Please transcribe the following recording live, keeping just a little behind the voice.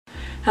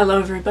Hello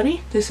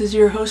everybody, this is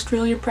your host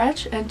Relia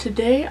Pratch, and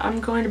today I'm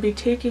going to be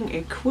taking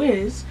a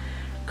quiz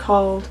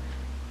called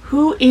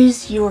Who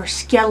is your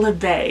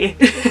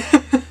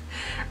Skelebae?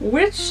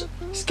 Which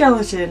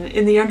skeleton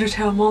in the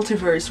Undertale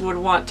multiverse would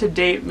want to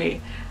date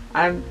me?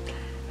 I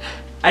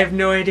have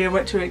no idea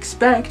what to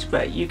expect,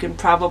 but you can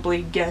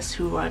probably guess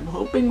who I'm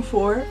hoping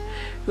for,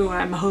 who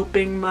I'm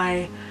hoping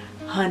my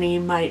honey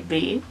might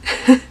be.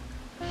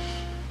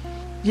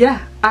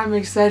 Yeah, I'm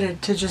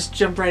excited to just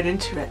jump right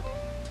into it.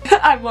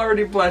 I'm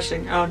already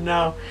blushing. Oh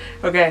no.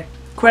 Okay,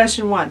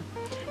 question 1.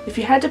 If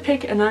you had to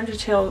pick an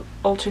Undertale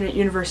alternate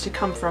universe to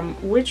come from,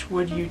 which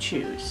would you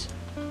choose?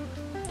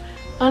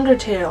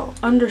 Undertale,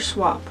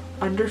 Underswap,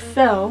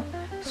 Underfell,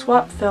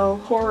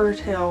 Swapfell,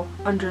 Horrortale,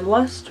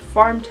 Underlust,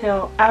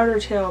 Farmtale,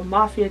 Outertale,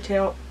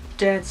 Mafiatale,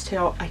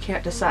 Dancetale. I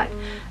can't decide.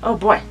 Oh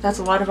boy, that's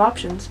a lot of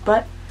options,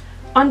 but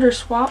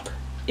Underswap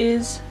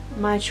is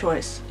my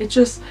choice.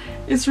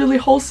 It's really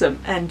wholesome,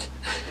 and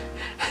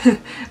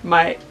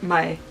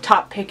my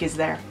top pick is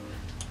there.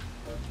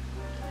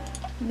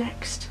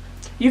 Next.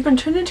 You've been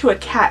turned into a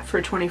cat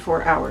for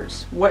 24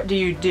 hours. What do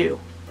you do?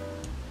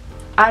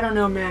 I don't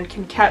know, man.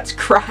 Can cats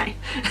cry?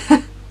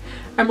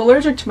 I'm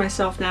allergic to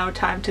myself now.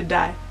 Time to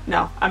die.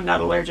 No, I'm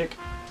not allergic.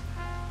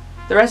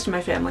 The rest of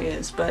my family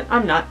is, but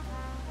I'm not.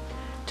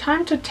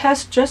 Time to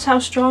test just how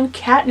strong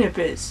catnip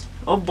is.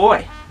 Oh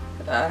boy.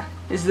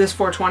 Is this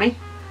 420?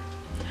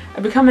 I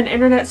become an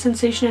internet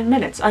sensation in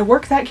minutes. I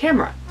work that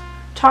camera.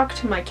 Talk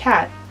to my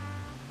cat.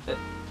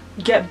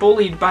 Get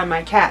bullied by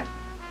my cat.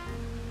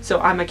 So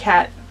I'm a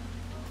cat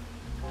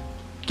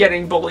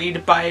getting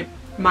bullied by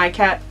my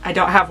cat. I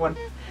don't have one.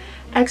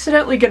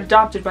 Accidentally get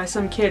adopted by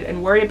some kid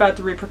and worry about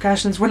the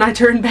repercussions when I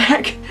turn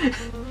back.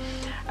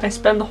 I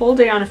spend the whole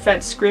day on a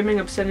fence screaming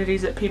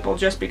obscenities at people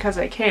just because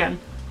I can.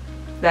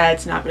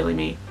 That's not really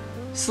me.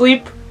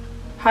 Sleep.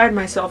 Hide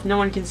myself. No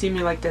one can see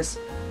me like this.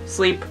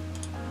 Sleep.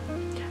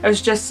 I was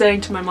just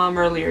saying to my mom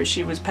earlier,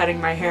 she was petting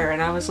my hair,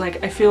 and I was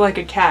like, I feel like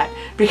a cat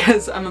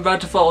because I'm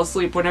about to fall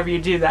asleep whenever you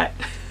do that.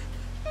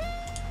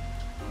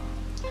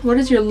 What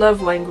is your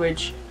love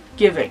language?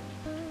 Giving.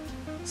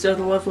 So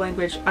the love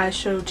language I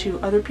show to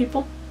other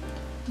people?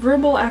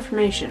 Verbal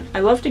affirmation. I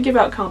love to give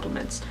out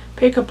compliments.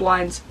 Pick-up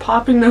lines.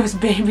 Popping those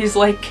babies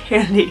like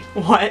candy.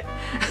 What?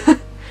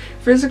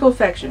 Physical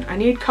affection. I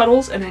need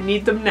cuddles and I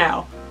need them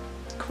now.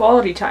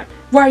 Quality time.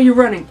 Why are you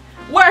running?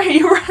 Why are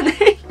you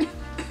running?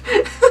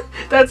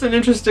 That's an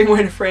interesting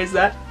way to phrase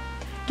that.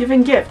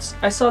 Giving gifts.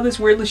 I saw this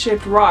weirdly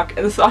shaped rock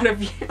and thought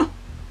of you.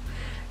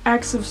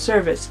 Acts of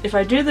service. If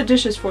I do the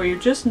dishes for you,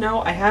 just know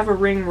I have a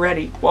ring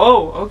ready.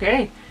 Whoa,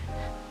 okay.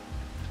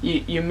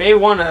 You may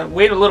want to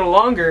wait a little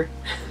longer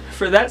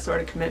for that sort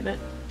of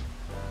commitment.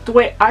 The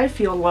way I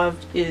feel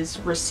loved is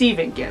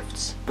receiving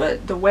gifts,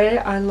 but the way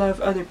I love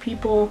other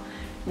people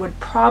would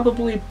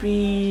probably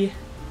be...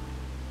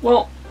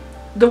 Well,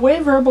 the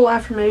way verbal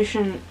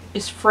affirmation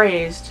is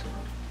phrased,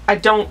 I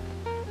don't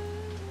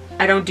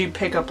do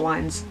pickup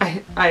lines.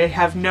 I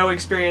have no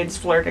experience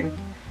flirting.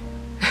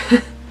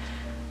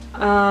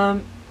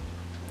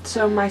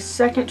 So my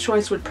second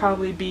choice would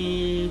probably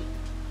be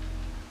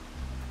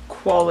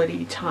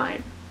quality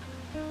time.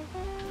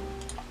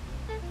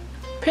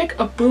 Pick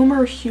a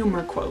boomer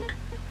humor quote.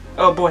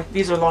 Oh boy,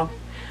 these are long.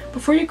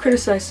 Before you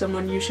criticize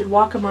someone, you should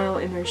walk a mile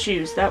in their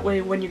shoes. That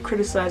way, when you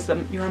criticize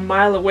them, you're a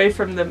mile away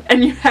from them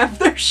and you have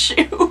their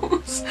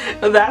shoes.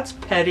 That's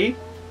petty.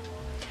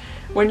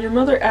 When your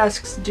mother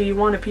asks, do you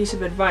want a piece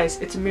of advice,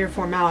 it's a mere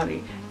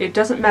formality. It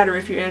doesn't matter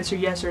if you answer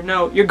yes or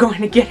no, you're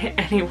going to get it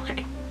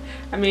anyway.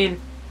 I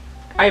mean,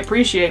 I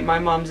appreciate my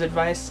mom's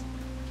advice.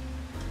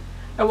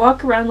 I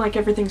walk around like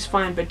everything's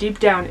fine, but deep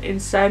down,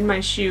 inside my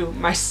shoe,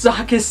 my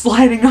sock is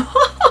sliding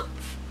off.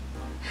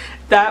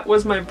 That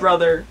was my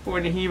brother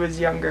when he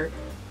was younger.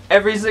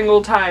 Every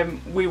single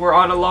time we were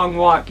on a long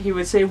walk, he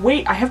would say,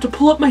 wait, I have to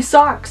pull up my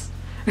socks.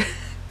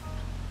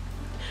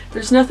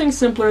 There's nothing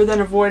simpler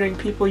than avoiding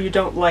people you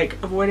don't like.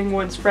 Avoiding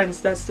one's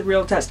friends, that's the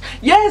real test.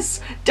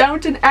 Yes!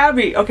 Downton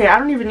Abbey! Okay, I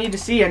don't even need to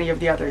see any of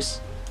the others.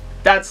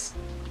 That's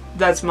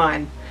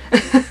mine.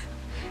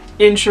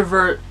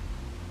 Introvert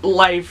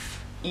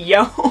life.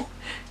 Yo!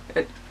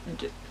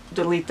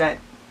 Delete that.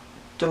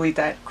 Delete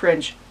that.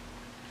 Cringe.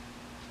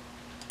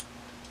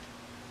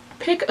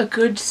 Pick a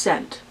good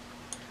scent.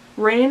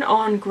 Rain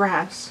on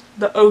grass.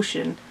 The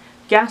ocean.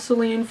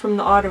 Gasoline from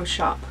the auto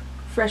shop.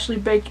 Freshly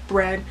baked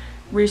bread.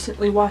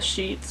 Recently washed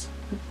sheets,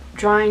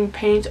 drying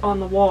paint on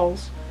the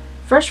walls,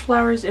 fresh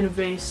flowers in a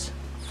vase,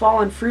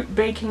 fallen fruit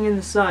baking in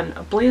the sun,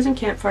 a blazing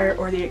campfire,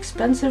 or the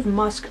expensive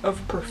musk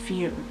of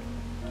perfume.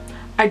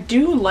 I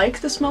do like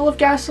the smell of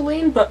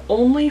gasoline, but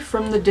only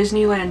from the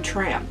Disneyland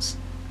trams.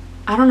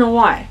 I don't know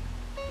why.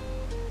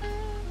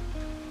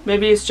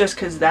 Maybe it's just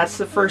because that's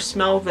the first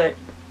smell that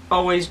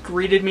always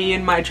greeted me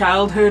in my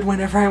childhood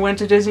whenever I went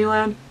to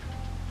Disneyland.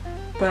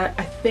 But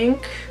I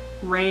think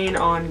rain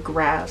on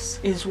grass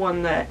is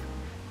one that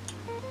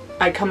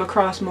I come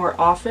across more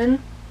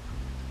often,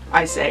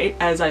 I say,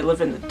 as I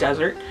live in the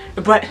desert,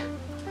 but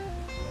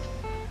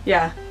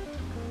yeah,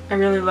 I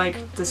really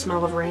like the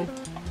smell of rain.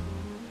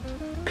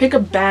 Pick a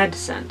bad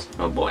scent.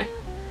 Oh boy.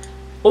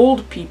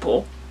 Old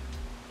people.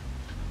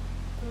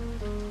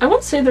 I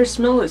won't say their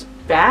smell is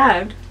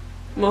bad.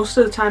 Most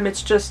of the time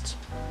it's just,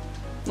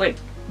 like,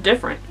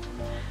 different.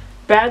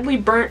 Badly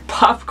burnt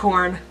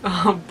popcorn.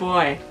 Oh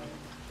boy.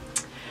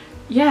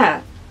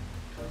 Yeah.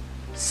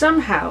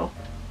 Somehow,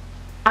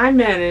 I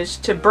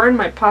managed to burn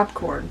my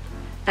popcorn,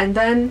 and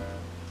then,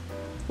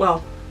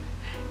 well,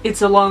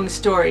 it's a long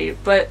story,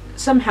 but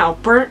somehow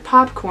burnt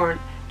popcorn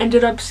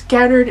ended up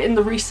scattered in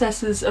the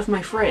recesses of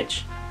my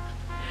fridge.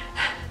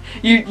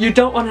 You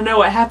don't want to know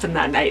what happened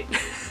that night.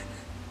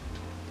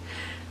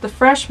 The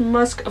fresh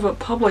musk of a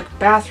public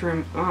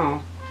bathroom,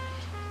 oh.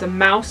 The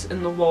mouse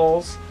in the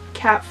walls,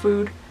 cat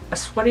food, a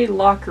sweaty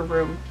locker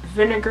room,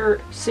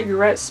 vinegar,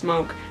 cigarette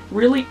smoke,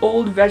 really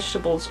old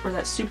vegetables, or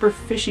that super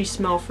fishy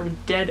smell from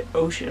dead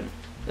ocean.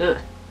 Ugh.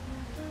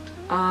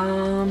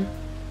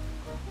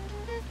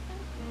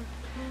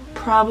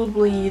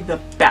 Probably the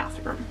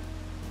bathroom.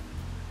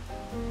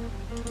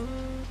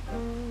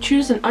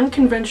 Choose an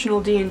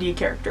unconventional D&D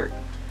character.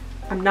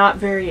 I'm not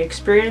very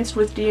experienced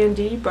with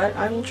D&D, but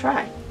I will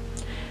try.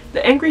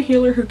 The angry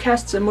healer who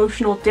casts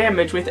emotional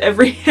damage with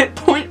every hit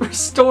point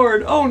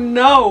restored. Oh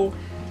no!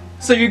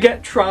 So you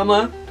get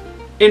trauma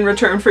in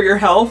return for your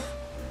health?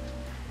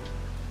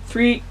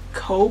 3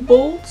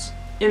 kobolds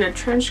in a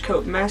trench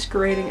coat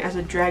masquerading as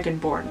a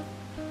dragonborn.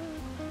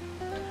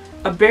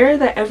 A bear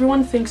that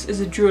everyone thinks is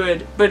a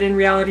druid, but in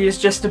reality is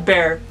just a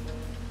bear.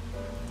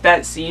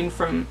 That scene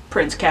from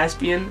Prince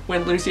Caspian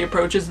when Lucy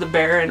approaches the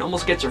bear and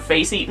almost gets her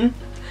face eaten.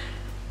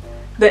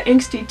 The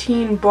angsty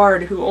teen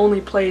bard who only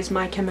plays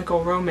My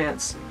Chemical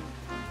Romance.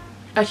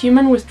 A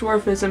human with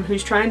dwarfism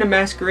who's trying to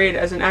masquerade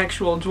as an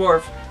actual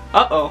dwarf.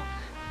 Uh-oh.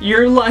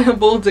 You're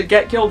liable to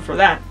get killed for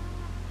that.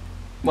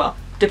 Well,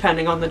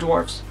 depending on the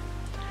dwarves.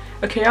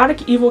 A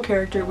chaotic evil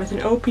character with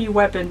an OP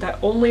weapon that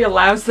only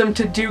allows them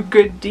to do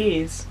good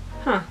deeds.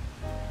 Huh.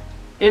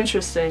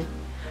 Interesting.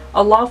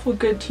 A lawful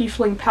good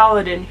tiefling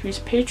paladin whose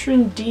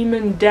patron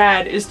demon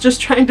dad is just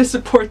trying to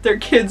support their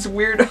kid's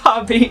weird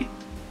hobby.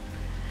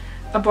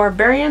 A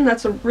barbarian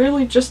that's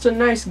really just a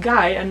nice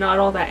guy and not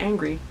all that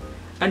angry.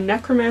 A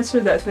necromancer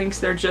that thinks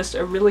they're just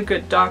a really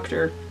good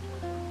doctor.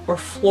 Or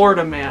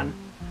Florida man.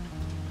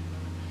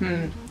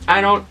 I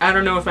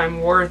don't know if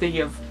I'm worthy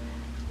of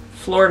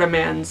Florida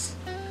man's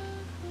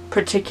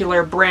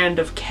particular brand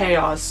of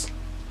chaos.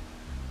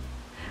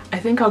 I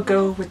think I'll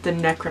go with the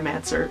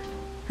necromancer,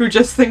 who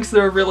just thinks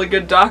they're a really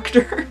good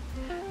doctor.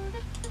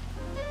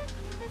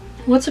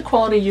 What's a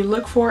quality you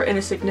look for in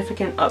a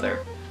significant other?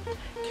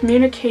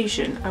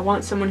 Communication. I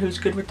want someone who's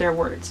good with their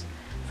words.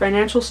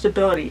 Financial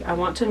stability. I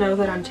want to know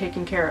that I'm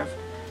taken care of.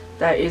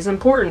 That is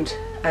important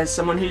as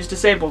someone who's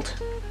disabled.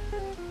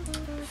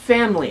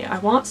 Family. I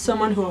want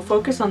someone who will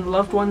focus on the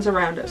loved ones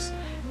around us.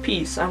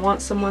 Peace. I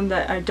want someone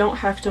that I don't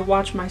have to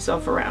watch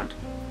myself around.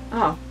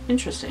 Oh,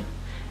 interesting.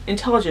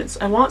 Intelligence.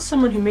 I want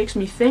someone who makes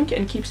me think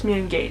and keeps me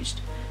engaged.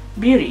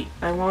 Beauty.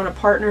 I want a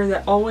partner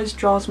that always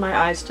draws my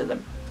eyes to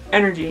them.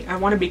 Energy. I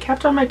want to be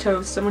kept on my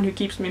toes, someone who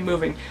keeps me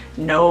moving.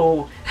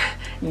 No.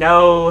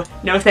 No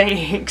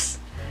thanks.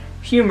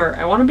 Humor.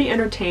 I want to be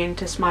entertained,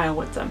 to smile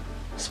with them.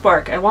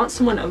 Spark. I want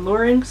someone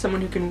alluring,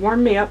 someone who can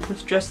warm me up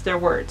with just their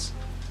words.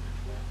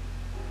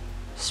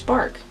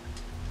 Spark.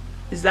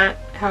 Is that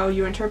how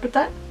you interpret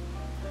that?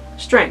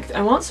 Strength.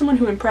 I want someone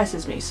who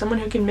impresses me, someone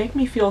who can make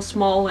me feel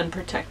small and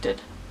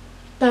protected.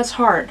 That's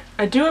hard.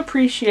 I do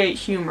appreciate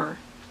humor.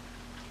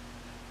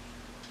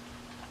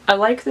 I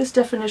like this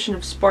definition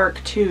of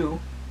spark too.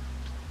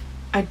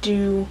 I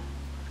do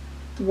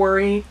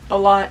worry a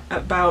lot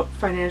about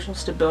financial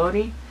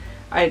stability.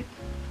 I'm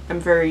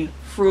very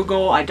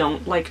frugal. I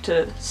don't like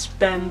to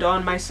spend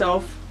on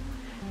myself.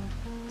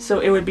 So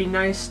it would be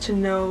nice to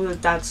know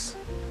that that's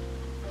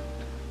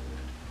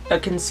a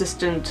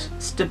consistent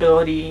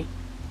stability.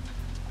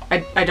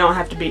 I don't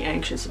have to be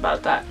anxious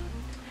about that.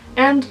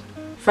 And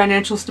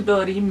financial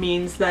stability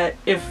means that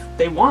if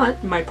they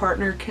want, my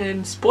partner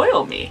can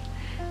spoil me.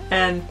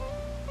 And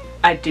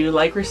I do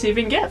like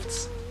receiving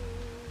gifts.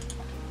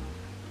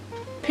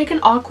 Pick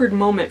an awkward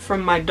moment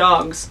from my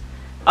dogs.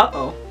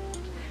 Uh-oh.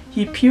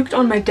 He puked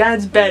on my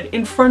dad's bed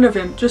in front of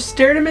him, just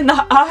stared him in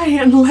the eye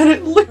and let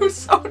it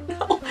loose. Oh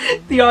no!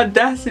 The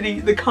audacity,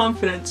 the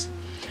confidence.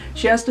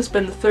 She has to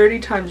spend 30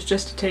 times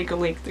just to take a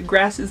leak. The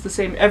grass is the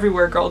same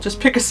everywhere, girl. Just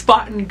pick a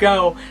spot and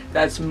go.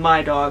 That's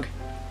my dog.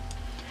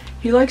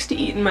 He likes to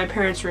eat in my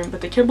parents' room,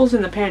 but the kibble's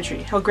in the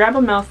pantry. He'll grab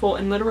a mouthful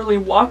and literally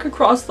walk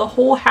across the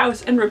whole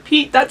house and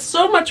repeat. That's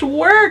so much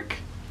work!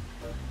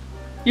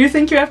 You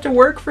think you have to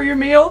work for your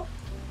meal?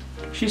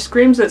 She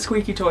screams at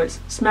squeaky toys,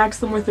 smacks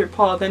them with her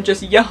paw, then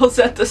just yells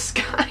at the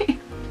sky.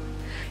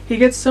 He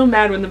gets so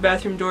mad when the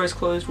bathroom door is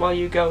closed while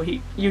you go.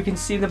 You can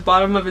see the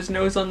bottom of his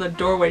nose on the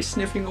doorway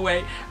sniffing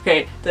away.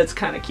 Okay, that's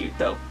kind of cute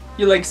though.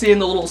 You like seeing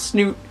the little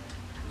snoot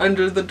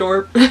under the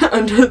door,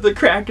 under the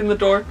crack in the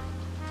door.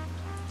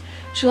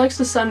 She likes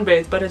to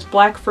sunbathe, but has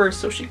black fur,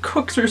 so she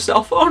cooks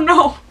herself. Oh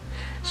no!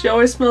 She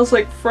always smells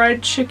like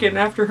fried chicken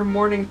after her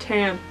morning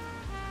tan.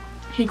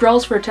 He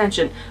growls for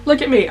attention.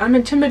 Look at me, I'm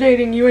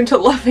intimidating you into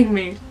loving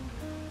me.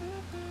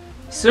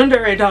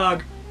 Tsundere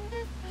dog!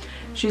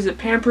 She's a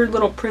pampered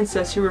little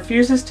princess who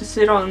refuses to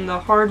sit on the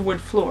hardwood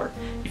floor.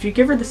 If you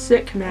give her the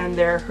sit command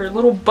there, her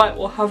little butt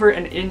will hover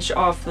an inch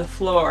off the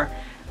floor.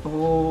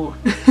 Ooh.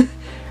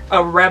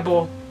 A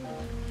rebel.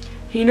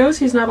 He knows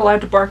he's not allowed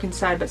to bark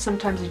inside, but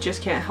sometimes he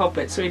just can't help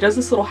it, so he does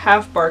this little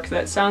half bark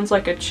that sounds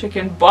like a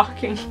chicken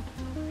balking.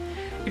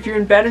 If you're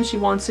in bed and she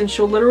wants in,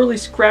 she'll literally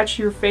scratch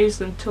your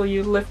face until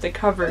you lift the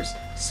covers.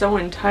 So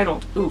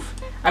entitled. Oof.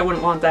 I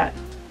wouldn't want that.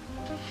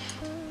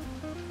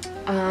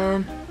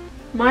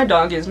 My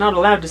dog is not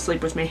allowed to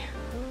sleep with me.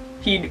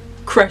 He'd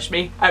crush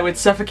me. I would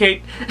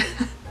suffocate.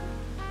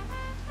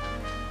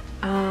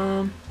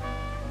 I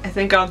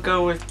think I'll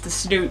go with the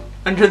snoot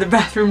under the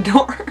bathroom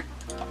door.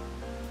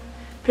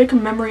 Pick a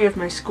memory of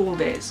my school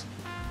days.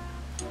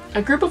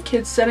 A group of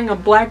kids setting a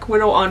black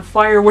widow on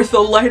fire with a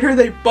lighter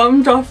they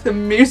bummed off the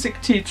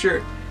music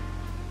teacher.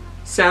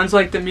 Sounds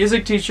like the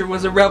music teacher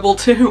was a rebel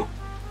too.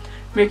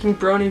 Making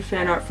brony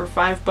fan art for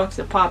 $5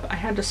 a pop. I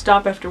had to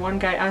stop after one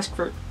guy asked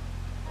for...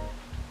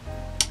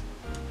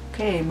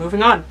 Okay,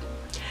 moving on.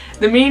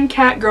 The mean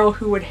cat girl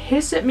who would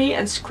hiss at me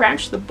and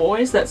scratch the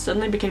boys that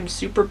suddenly became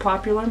super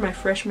popular my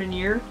freshman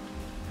year.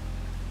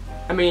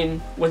 I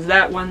mean, was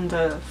that when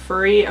the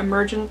furry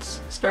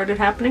emergence started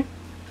happening?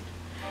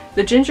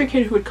 The ginger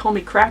kid who would call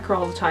me cracker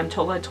all the time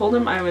till I told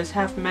him I was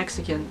half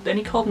Mexican. Then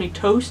he called me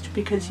toast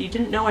because he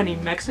didn't know any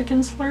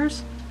Mexican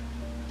slurs.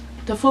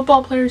 The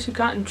football players who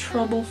got in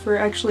trouble for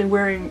actually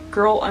wearing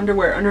girl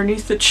underwear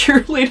underneath the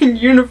cheerleading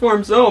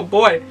uniforms. Oh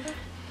boy.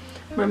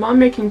 My mom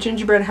making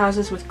gingerbread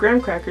houses with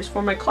graham crackers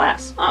for my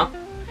class. Oh.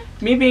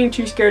 Me being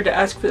too scared to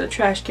ask for the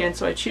trash can,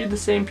 so I chewed the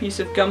same piece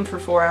of gum for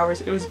 4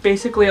 hours. It was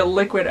basically a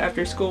liquid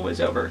after school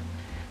was over.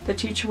 The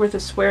teacher with a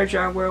swear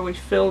jar where we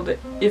filled it.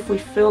 If we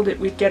filled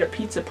it, we'd get a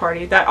pizza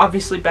party. That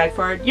obviously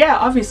backfired. Yeah,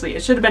 obviously.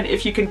 It should have been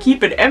if you can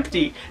keep it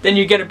empty, then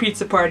you get a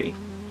pizza party.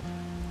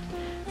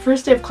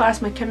 First day of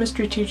class, my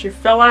chemistry teacher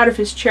fell out of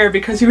his chair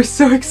because he was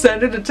so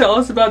excited to tell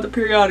us about the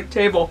periodic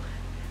table.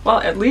 Well,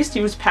 at least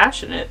he was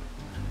passionate.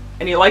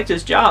 And he liked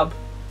his job.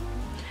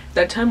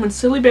 That time when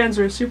silly bands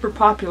were super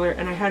popular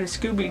and I had a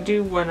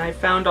Scooby-Doo one I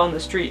found on the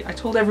street. I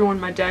told everyone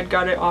my dad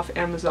got it off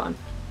Amazon.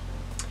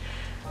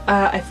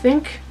 I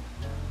think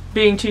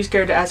being too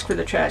scared to ask for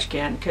the trash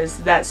can, because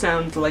that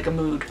sounds like a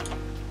mood.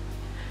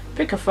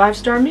 Pick a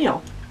 5-star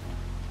meal.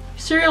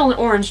 Cereal and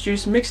orange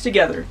juice mixed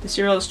together. The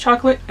cereal is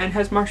chocolate and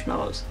has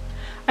marshmallows.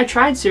 I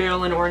tried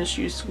cereal and orange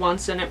juice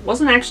once and it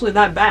wasn't actually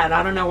that bad.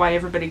 I don't know why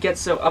everybody gets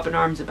so up in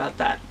arms about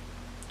that.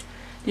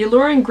 The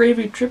alluring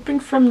gravy dripping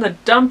from the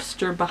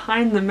dumpster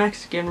behind the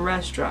Mexican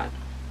restaurant.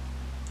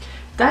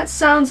 That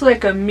sounds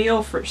like a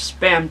meal for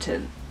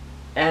Spamton.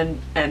 And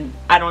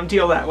I don't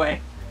deal that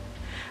way.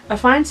 A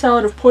fine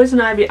salad of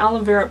poison ivy, aloe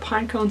vera,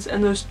 pine cones,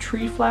 and those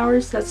tree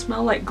flowers that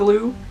smell like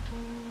glue.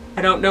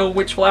 I don't know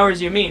which flowers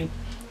you mean.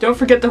 Don't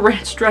forget the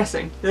ranch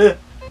dressing. Ugh.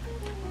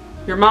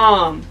 Your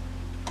mom.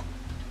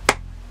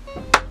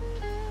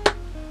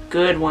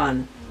 Good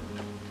one.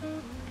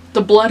 The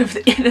blood of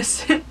the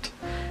innocent.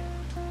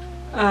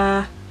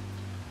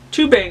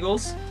 2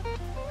 bagels.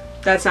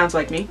 That sounds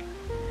like me.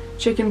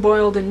 Chicken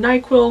boiled in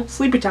NyQuil,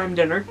 sleepy time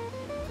dinner.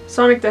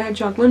 Sonic the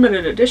Hedgehog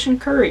limited edition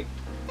curry.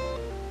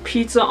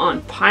 Pizza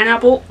on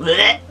pineapple.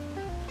 Blech.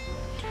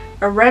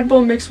 A Red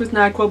Bull mixed with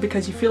NyQuil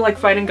because you feel like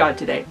fighting God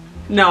today.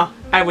 No,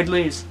 I would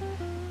lose.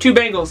 2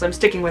 bagels, I'm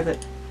sticking with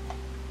it.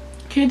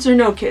 Kids or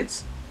no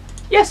kids?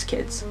 Yes,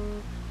 kids.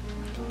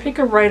 Pick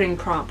a writing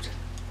prompt.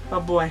 Oh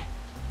boy.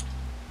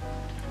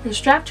 You're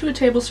strapped to a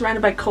table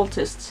surrounded by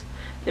cultists.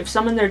 They've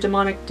summoned their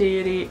demonic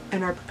deity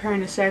and are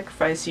preparing to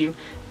sacrifice you.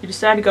 You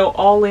decide to go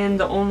all in,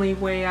 the only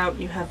way out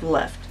you have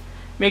left.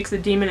 Makes the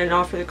demon an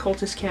offer the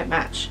cultists can't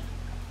match.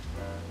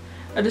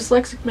 A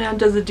dyslexic man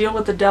does a deal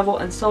with the devil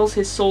and sells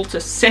his soul to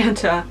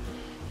Santa.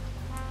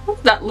 What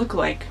would that look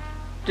like?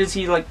 Does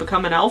he, like,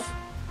 become an elf?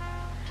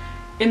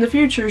 In the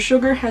future,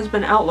 sugar has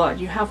been outlawed.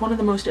 You have one of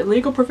the most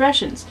illegal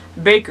professions.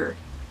 Baker.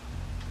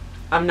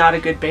 I'm not a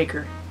good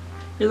baker.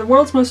 You're the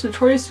world's most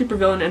notorious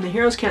supervillain and the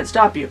heroes can't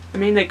stop you. I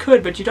mean, they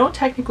could, but you don't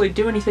technically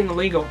do anything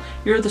illegal.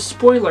 You're the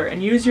spoiler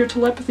and use your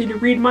telepathy to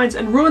read minds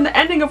and ruin the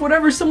ending of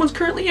whatever someone's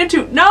currently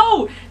into.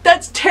 No!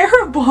 That's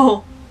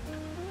terrible!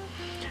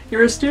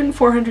 You're a student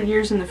 400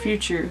 years in the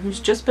future who's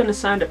just been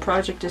assigned a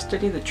project to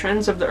study the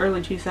trends of the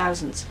early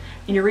 2000s.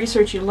 In your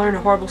research, you learn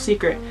a horrible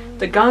secret.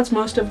 The gods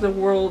most of the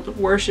world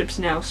worships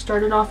now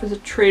started off as a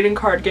trading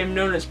card game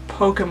known as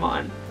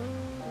Pokemon.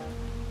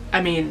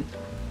 I mean,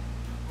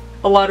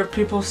 a lot of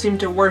people seem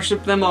to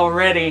worship them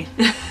already.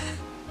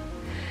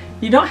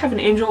 You don't have an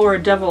angel or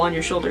a devil on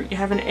your shoulder. You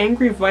have an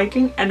angry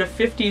Viking and a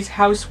 50s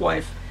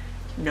housewife.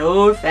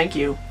 No, thank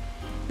you.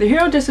 The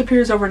hero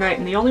disappears overnight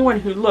and the only one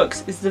who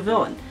looks is the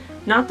villain.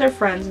 Not their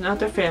friends, not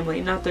their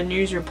family, not the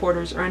news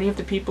reporters, or any of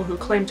the people who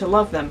claim to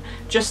love them.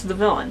 Just the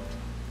villain.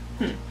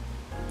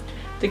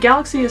 The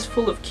galaxy is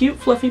full of cute,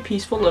 fluffy,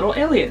 peaceful little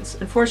aliens.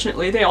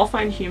 Unfortunately, they all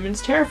find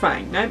humans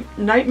terrifying,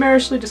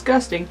 nightmarishly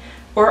disgusting,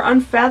 or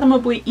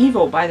unfathomably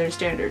evil by their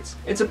standards.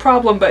 It's a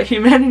problem, but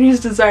humanity's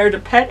desire to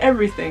pet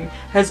everything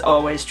has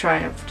always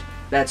triumphed.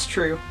 That's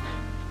true.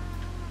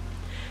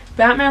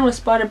 Batman was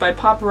spotted by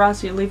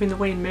paparazzi leaving the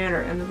Wayne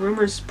Manor, and the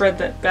rumors spread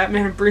that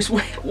Batman and Bruce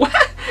Wayne—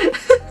 What?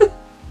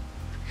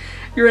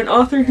 You're an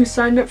author who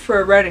signed up for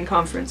a writing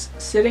conference.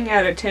 Sitting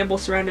at a table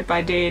surrounded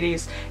by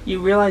deities, you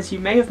realize you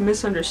may have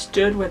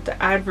misunderstood what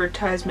the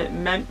advertisement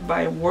meant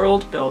by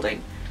world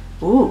building.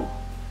 Ooh.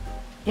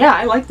 Yeah,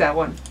 I like that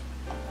one.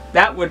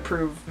 That would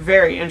prove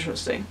very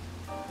interesting.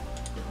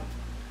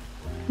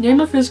 Name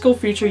a physical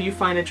feature you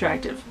find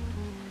attractive.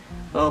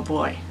 Oh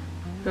boy.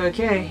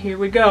 Okay, here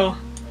we go.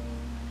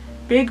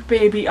 Big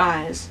baby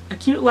eyes. A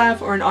cute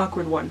laugh or an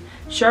awkward one.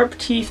 Sharp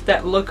teeth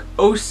that look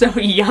oh so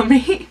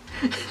yummy.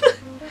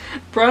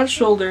 Broad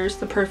shoulders,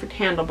 the perfect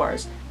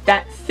handlebars.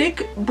 That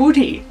thick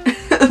booty.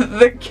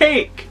 The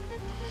cake.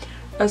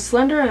 A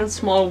slender and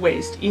small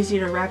waist, easy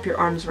to wrap your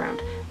arms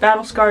around.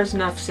 Battle scars,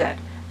 enough said.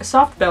 A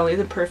soft belly,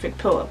 the perfect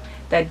pillow.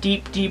 That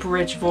deep, deep,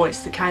 rich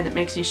voice, the kind that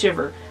makes you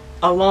shiver.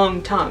 A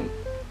long tongue.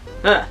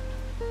 Ugh.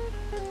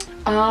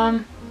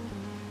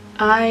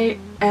 I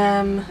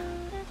am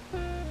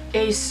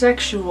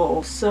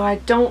asexual, so I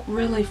don't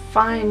really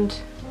find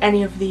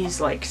any of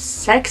these, like,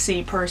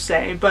 sexy per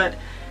se, but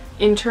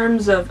in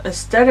terms of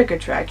aesthetic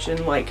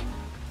attraction, like,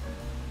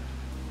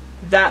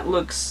 that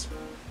looks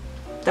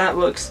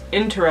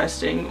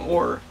interesting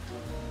or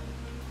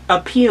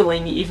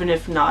appealing, even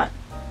if not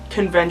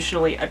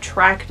conventionally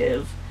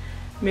attractive.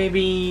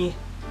 Maybe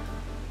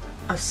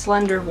a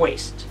slender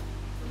waist.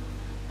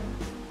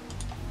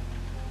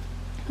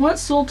 What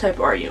soul type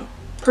are you?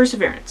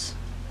 Perseverance.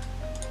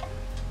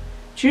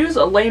 Choose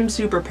a lame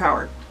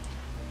superpower.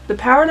 The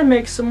power to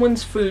make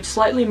someone's food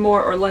slightly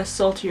more or less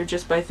saltier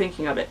just by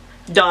thinking of it.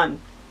 Done.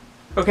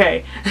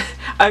 Okay,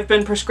 I've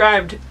been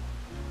prescribed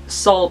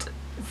salt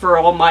for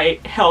all my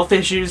health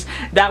issues.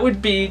 That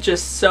would be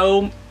just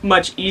so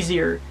much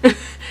easier.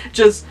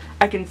 Just,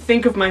 I can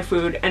think of my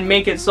food and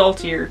make it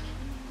saltier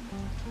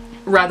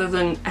rather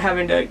than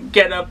having to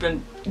get up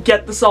and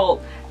get the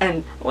salt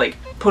and, like,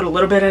 put a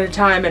little bit at a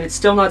time and it's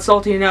still not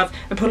salty enough,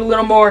 and put a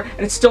little more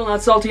and it's still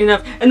not salty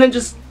enough, and then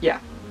just, yeah.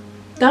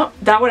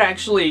 That would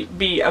actually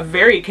be a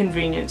very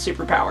convenient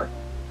superpower.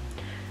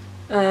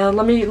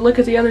 Let me look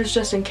at the others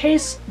just in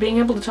case. Being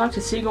able to talk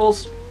to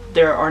seagulls.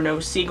 There are no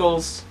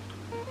seagulls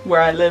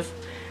where I live.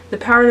 The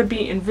power to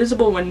be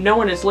invisible when no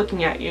one is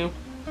looking at you.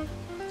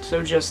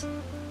 So just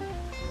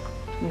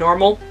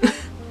normal.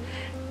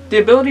 The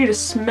ability to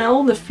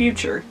smell the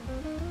future.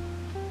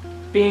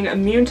 Being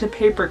immune to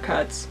paper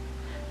cuts.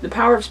 The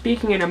power of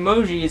speaking in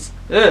emojis.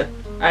 Ugh,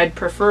 I'd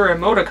prefer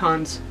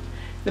emoticons.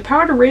 The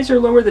power to raise or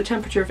lower the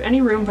temperature of any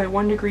room by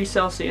 1 degree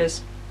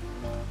Celsius.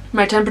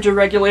 My temperature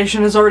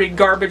regulation is already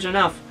garbage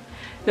enough.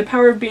 The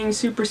power of being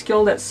super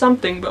skilled at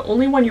something, but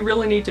only when you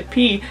really need to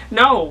pee.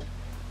 No!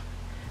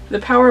 The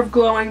power of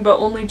glowing, but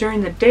only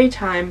during the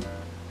daytime.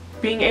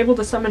 Being able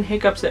to summon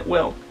hiccups at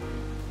will.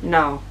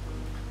 No.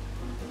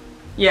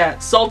 Yeah,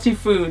 salty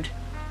food.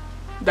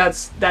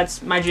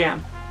 That's my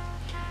jam.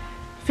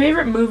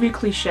 Favorite movie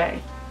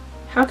cliche.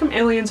 How come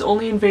aliens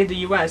only invade the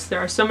US? There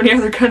are so many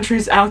other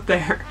countries out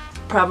there.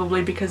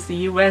 Probably because the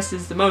US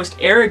is the most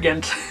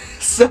arrogant.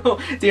 So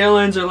the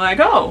aliens are like,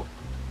 oh,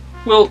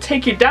 we'll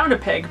take you down a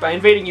peg by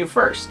invading you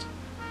first.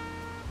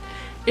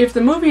 If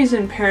the movie is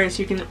in Paris,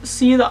 you can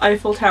see the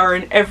Eiffel Tower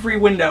in every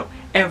window.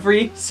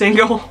 Every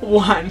single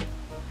one.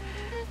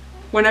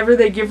 Whenever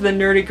they give the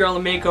nerdy girl a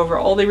makeover,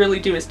 all they really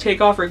do is take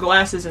off her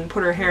glasses and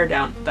put her hair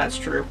down. That's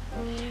true.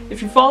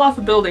 If you fall off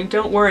a building,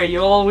 don't worry,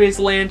 you'll always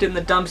land in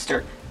the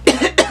dumpster.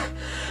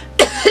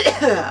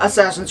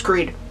 Assassin's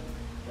Creed.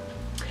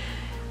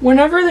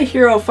 Whenever the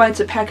hero fights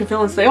a pack of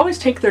villains, they always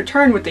take their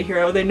turn with the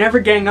hero, they never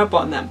gang up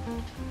on them.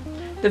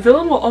 The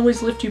villain will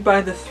always lift you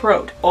by the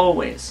throat,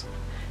 always.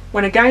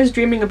 When a guy is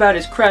dreaming about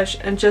his crush,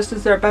 and just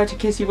as they're about to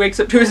kiss, he wakes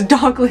up to his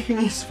dog licking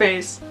his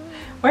face.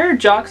 Why are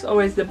jocks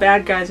always the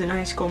bad guys in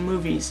high school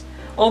movies?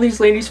 All these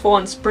ladies fall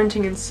on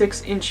sprinting in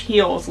 6-inch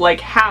heels, like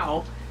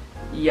how?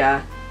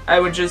 Yeah, I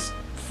would just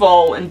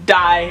fall and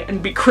die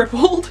and be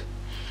crippled.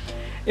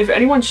 If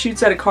anyone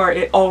shoots at a car,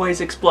 it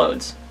always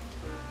explodes.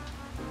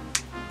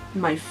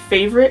 My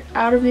favorite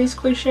out of these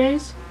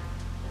cliches?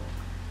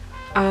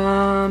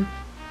 The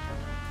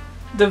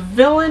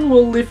villain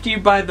will lift you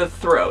by the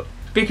throat,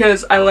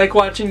 because I like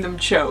watching them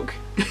choke.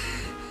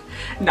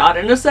 Not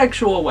in a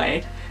sexual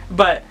way,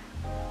 but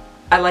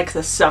I like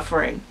the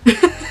suffering.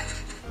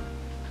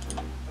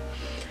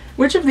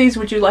 Which of these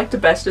would you like the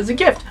best as a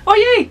gift?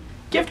 Oh yay!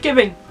 Gift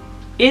giving!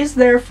 Is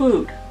there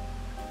food?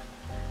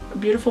 A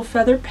beautiful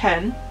feather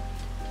pen,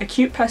 a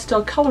cute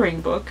pastel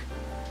coloring book,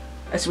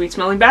 a sweet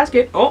smelling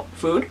basket, oh,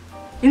 food.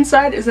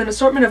 Inside is an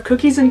assortment of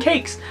cookies and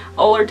cakes.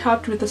 All are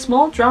topped with a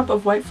small drop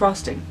of white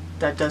frosting.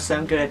 That does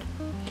sound good.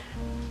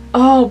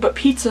 Oh, but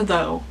pizza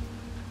though.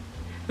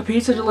 A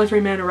pizza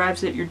delivery man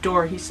arrives at your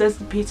door. He says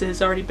the pizza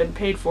has already been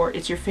paid for.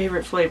 It's your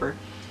favorite flavor.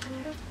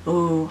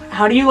 Ooh,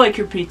 how do you like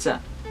your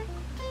pizza?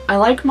 I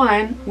like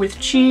mine with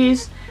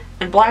cheese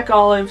and black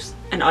olives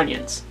and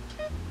onions.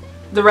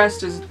 The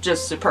rest is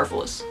just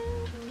superfluous.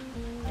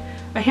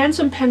 A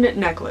handsome pendant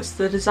necklace.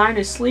 The design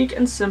is sleek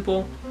and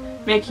simple,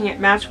 making it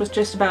match with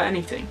just about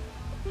anything.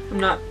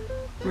 I'm not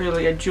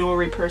really a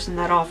jewelry person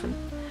that often.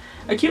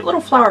 A cute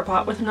little flower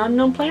pot with an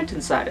unknown plant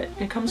inside it.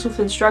 It comes with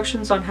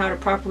instructions on how to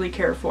properly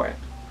care for it.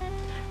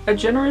 A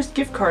generous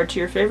gift card to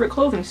your favorite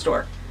clothing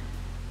store.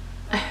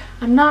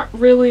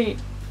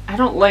 I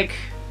don't like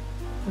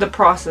the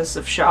process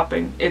of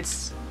shopping.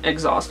 It's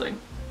exhausting.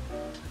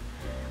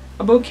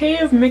 A bouquet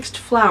of mixed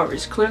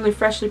flowers, clearly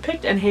freshly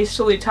picked and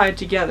hastily tied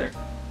together.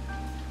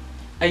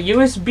 A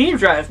USB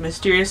drive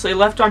mysteriously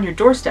left on your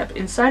doorstep.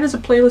 Inside is a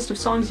playlist of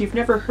songs you've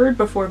never heard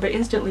before but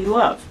instantly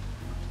love.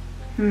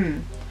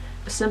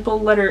 A simple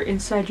letter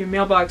inside your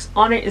mailbox.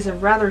 On it is a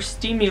rather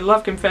steamy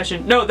love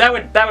confession. No, that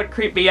would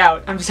creep me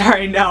out. I'm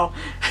sorry, no.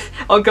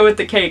 I'll go with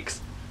the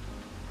cakes.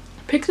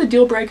 Pick the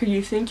deal breaker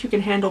you think you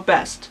can handle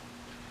best.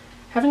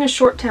 Having a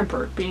short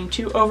temper, being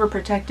too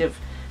overprotective,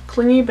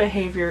 clingy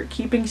behavior,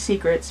 keeping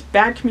secrets,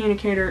 bad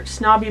communicator,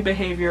 snobby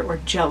behavior, or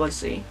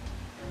jealousy.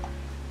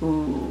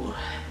 Ooh,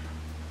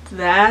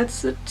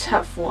 that's a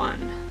tough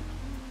one.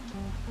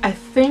 I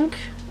think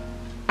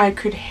I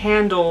could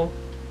handle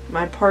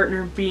my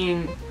partner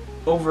being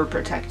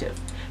overprotective,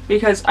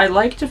 because I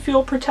like to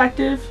feel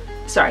protected,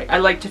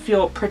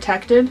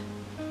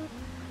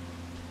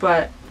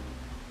 but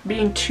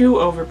being too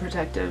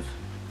overprotective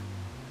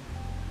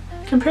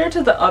compared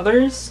to the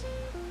others,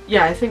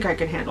 yeah, I think I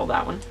could handle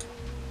that one.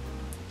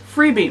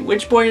 Freebie,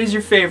 which boy is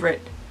your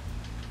favorite?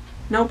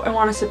 Nope, I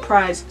want a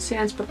surprise.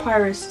 Sans,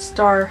 Papyrus,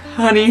 Star,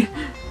 Honey,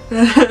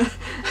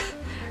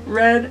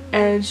 Red,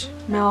 Edge,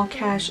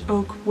 Malcash,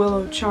 Oak,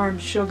 Willow, Charm,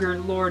 Sugar,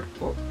 Lord,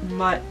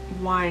 Mutt,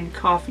 Wine,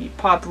 Coffee,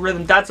 Pop,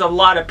 Rhythm. That's a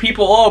lot of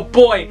people. Oh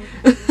boy!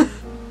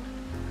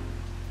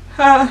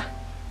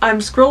 I'm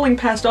scrolling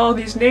past all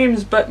these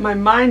names, but my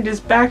mind is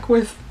back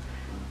with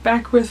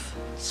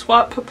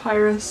Swap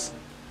Papyrus.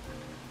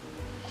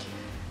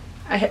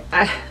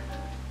 I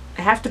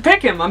have to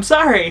pick him. I'm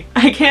sorry.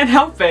 I can't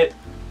help it.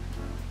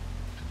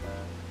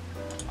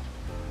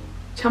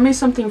 Tell me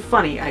something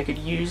funny. I could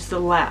use the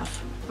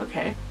laugh.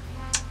 Okay.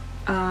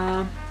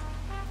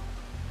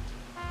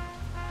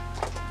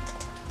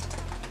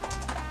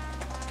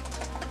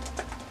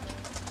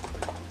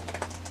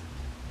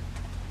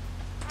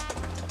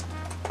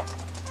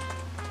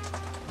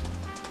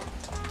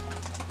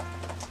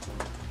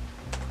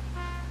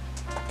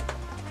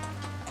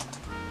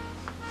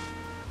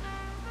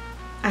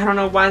 I don't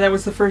know why that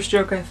was the first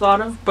joke I thought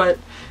of, but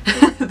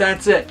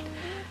that's it.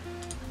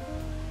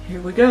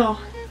 Here we go.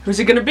 Who's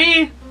it gonna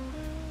be?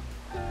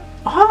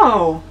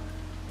 Oh!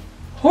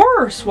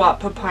 Horror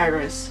Swap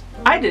Papyrus.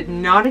 I did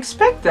not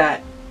expect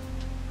that.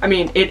 I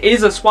mean, it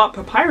is a Swap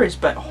Papyrus,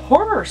 but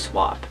Horror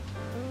Swap.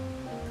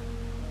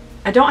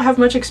 I don't have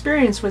much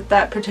experience with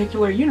that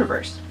particular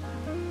universe.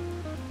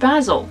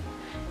 Basil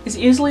is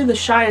easily the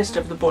shyest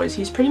of the boys.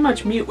 He's pretty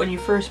much mute when you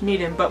first meet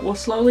him, but will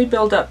slowly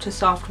build up to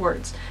soft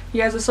words. He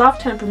has a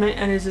soft temperament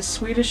and is as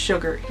sweet as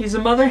sugar. He's a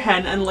mother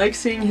hen and likes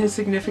seeing his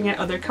significant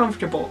other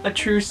comfortable. A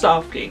true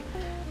softie.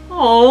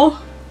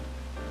 Oh,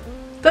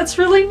 that's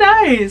really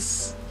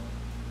nice.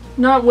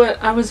 Not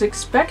what I was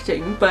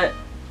expecting, but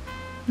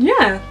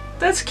yeah,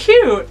 that's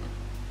cute.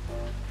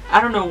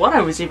 I don't know what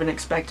I was even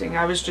expecting.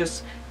 I was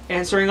just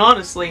answering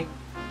honestly.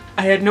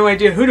 I had no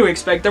idea who to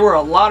expect. There were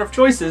a lot of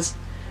choices.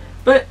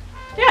 But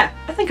yeah,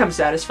 I think I'm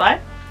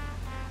satisfied.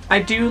 I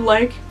do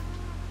like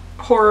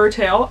Horror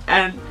Tale,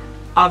 and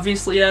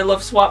obviously I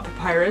love Swap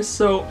Papyrus,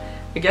 so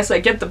I guess I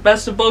get the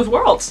best of both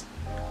worlds.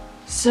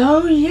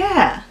 So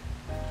yeah.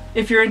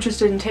 If you're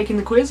interested in taking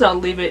the quiz, I'll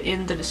leave it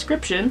in the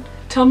description.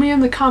 Tell me in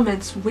the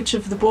comments which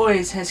of the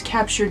boys has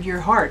captured your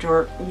heart,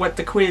 or what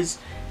the quiz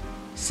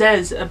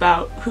says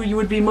about who you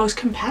would be most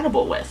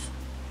compatible with.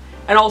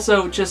 And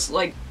also just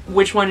like,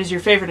 which one is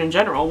your favorite in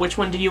general? Which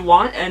one do you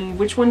want and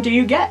which one do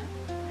you get?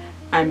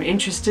 I'm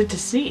interested to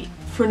see.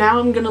 For now,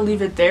 I'm gonna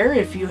leave it there.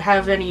 If you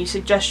have any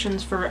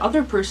suggestions for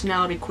other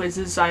personality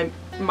quizzes I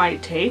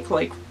might take,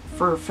 like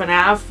for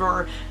FNAF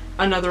or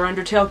another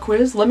Undertale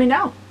quiz, let me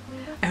know.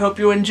 I hope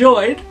you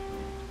enjoyed.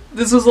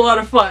 This was a lot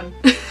of fun.